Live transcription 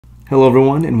Hello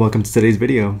everyone and welcome to today's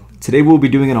video. Today we'll be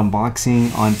doing an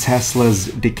unboxing on Tesla's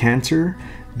Decanter.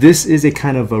 This is a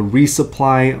kind of a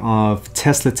resupply of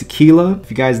Tesla Tequila. If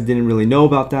you guys didn't really know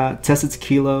about that, Tesla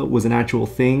Tequila was an actual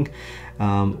thing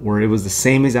where it was the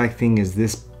same exact thing as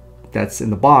this that's in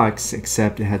the box,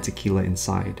 except it had tequila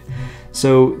inside.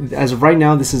 So as of right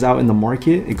now, this is out in the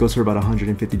market. It goes for about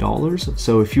 $150.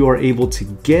 So if you are able to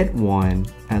get one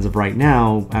as of right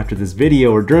now, after this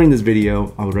video or during this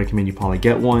video, I would recommend you probably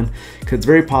get one because it's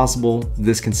very possible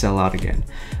this can sell out again.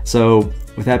 So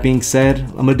with that being said,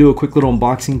 I'm gonna do a quick little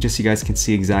unboxing just so you guys can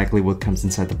see exactly what comes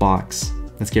inside the box.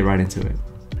 Let's get right into it.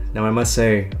 Now I must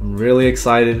say, I'm really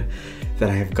excited that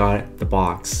I have got the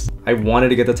box. I wanted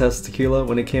to get the Tesla Tequila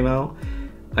when it came out.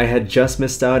 I had just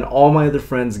missed out and all my other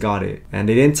friends got it and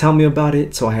they didn't tell me about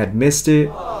it, so I had missed it.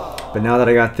 But now that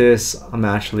I got this, I'm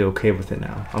actually okay with it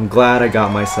now. I'm glad I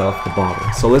got myself the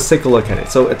bottle. So let's take a look at it.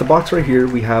 So at the box right here,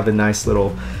 we have a nice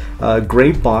little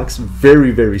great box,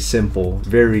 very simple,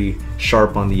 very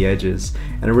sharp on the edges,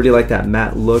 and I really like that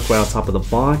matte look right on top of the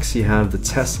box. You have the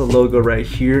Tesla logo right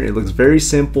here. It looks very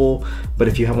simple, but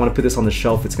if you want to put this on the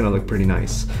shelf, it's gonna look pretty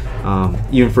nice,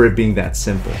 even for it being that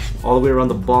simple. All the way around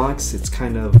the box, it's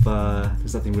kind of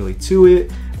there's nothing really to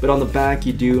it, but on the back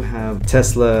you do have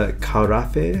Tesla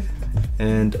Carafe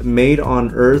and made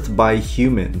on Earth by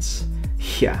humans.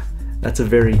 Yeah, that's a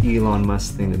very Elon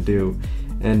Musk thing to do.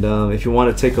 And if you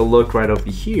want to take a look right over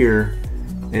here,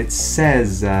 it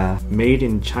says made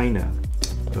in China.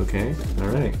 Okay, all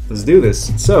right, let's do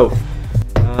this. So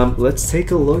let's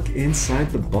take a look inside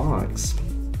the box.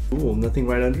 Ooh, nothing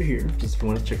right under here, just if you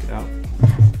want to check it out.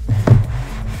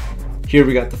 Here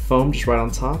we got the foam just right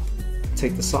on top.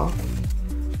 Take this off,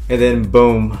 and then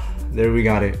boom, there we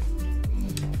got it.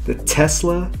 The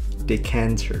Tesla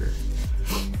Decanter.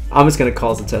 I'm just gonna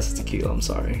call it the Tesla Tequila, I'm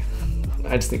sorry.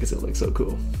 I just think it looks so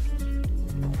cool.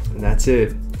 And that's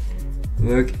it.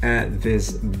 Look at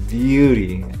this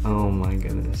beauty. Oh my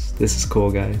goodness. This is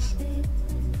cool, guys.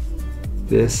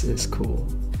 This is cool.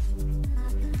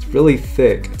 It's really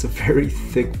thick. It's a very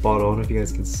thick bottle. I don't know if you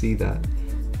guys can see that.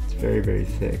 It's very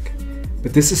thick.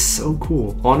 But this is so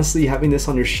cool. Honestly, having this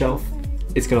on your shelf,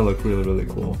 it's gonna look really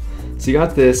cool. So you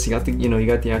got this, you got the, you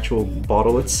got the actual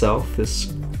bottle itself,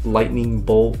 this lightning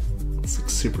bolt. This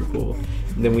looks super cool.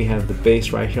 And then we have the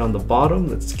base right here on the bottom.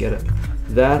 Let's get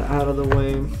that out of the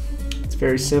way. It's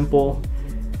very simple,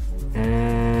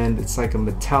 and it's like a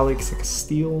metallic, it's like a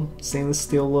steel, stainless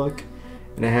steel look,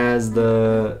 and it has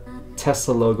the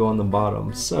Tesla logo on the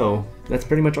bottom. So that's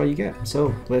pretty much all you get.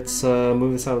 So let's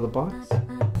move this out of the box.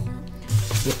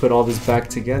 Let's put all this back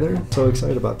together. I'm so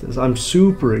excited about this. I'm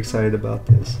super excited about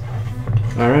this.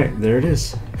 All right, there it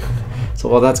is. So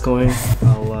while that's going,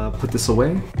 I'll put this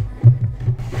away.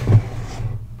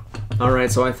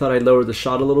 Alright, so I thought I'd lower the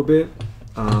shot a little bit,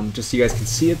 just so you guys can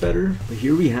see it better. But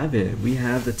here we have it. We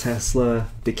have the Tesla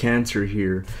Decanter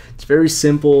here. It's very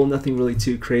simple, nothing really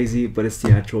too crazy, but it's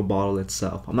the actual bottle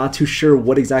itself. I'm not too sure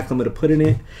what exactly I'm going to put in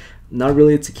it. Not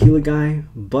really a tequila guy,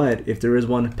 but if there is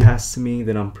one passed to me,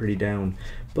 then I'm pretty down.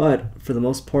 But for the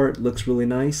most part, it looks really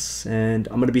nice, and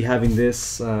I'm going to be having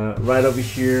this right over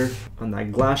here on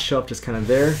that glass shelf, just kind of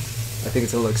there. I think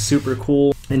it's going to look super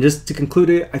cool. And just to conclude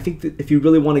it, I think that if you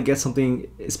really want to get something,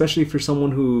 especially for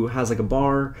someone who has like a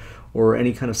bar or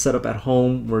any kind of setup at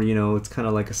home where, it's kind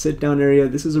of like a sit down area,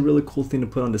 this is a really cool thing to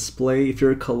put on display. If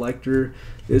you're a collector,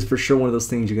 this is for sure one of those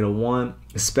things you're going to want,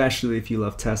 especially if you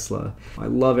love Tesla. I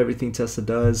love everything Tesla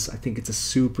does. I think it's a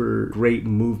super great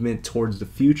movement towards the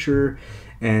future.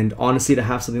 And honestly, to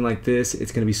have something like this,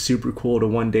 it's going to be super cool to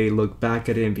one day look back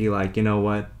at it and be like, you know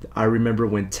what? I remember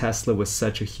when Tesla was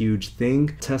such a huge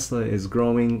thing. Tesla is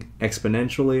growing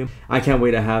exponentially. I can't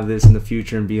wait to have this in the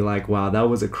future and be like, wow, that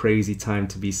was a crazy time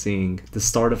to be seeing the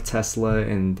start of Tesla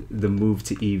and the move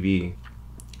to EV.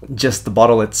 Just the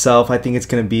bottle itself, I think it's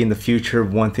going to be in the future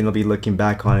one thing I'll be looking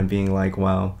back on and being like,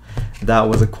 wow, that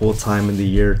was a cool time in the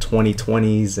year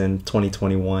 2020s and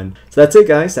 2021. So that's it,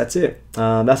 guys. That's it.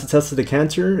 That's the Tesla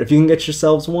Decanter. If you can get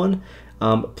yourselves one,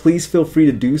 please feel free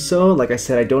to do so. Like I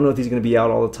said, I don't know if these are going to be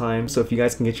out all the time, so if you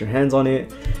guys can get your hands on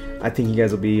it, I think you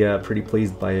guys will be pretty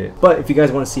pleased by it. But if you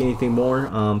guys want to see anything more,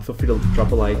 feel free to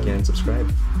drop a like and subscribe.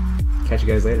 Catch you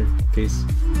guys later. Peace.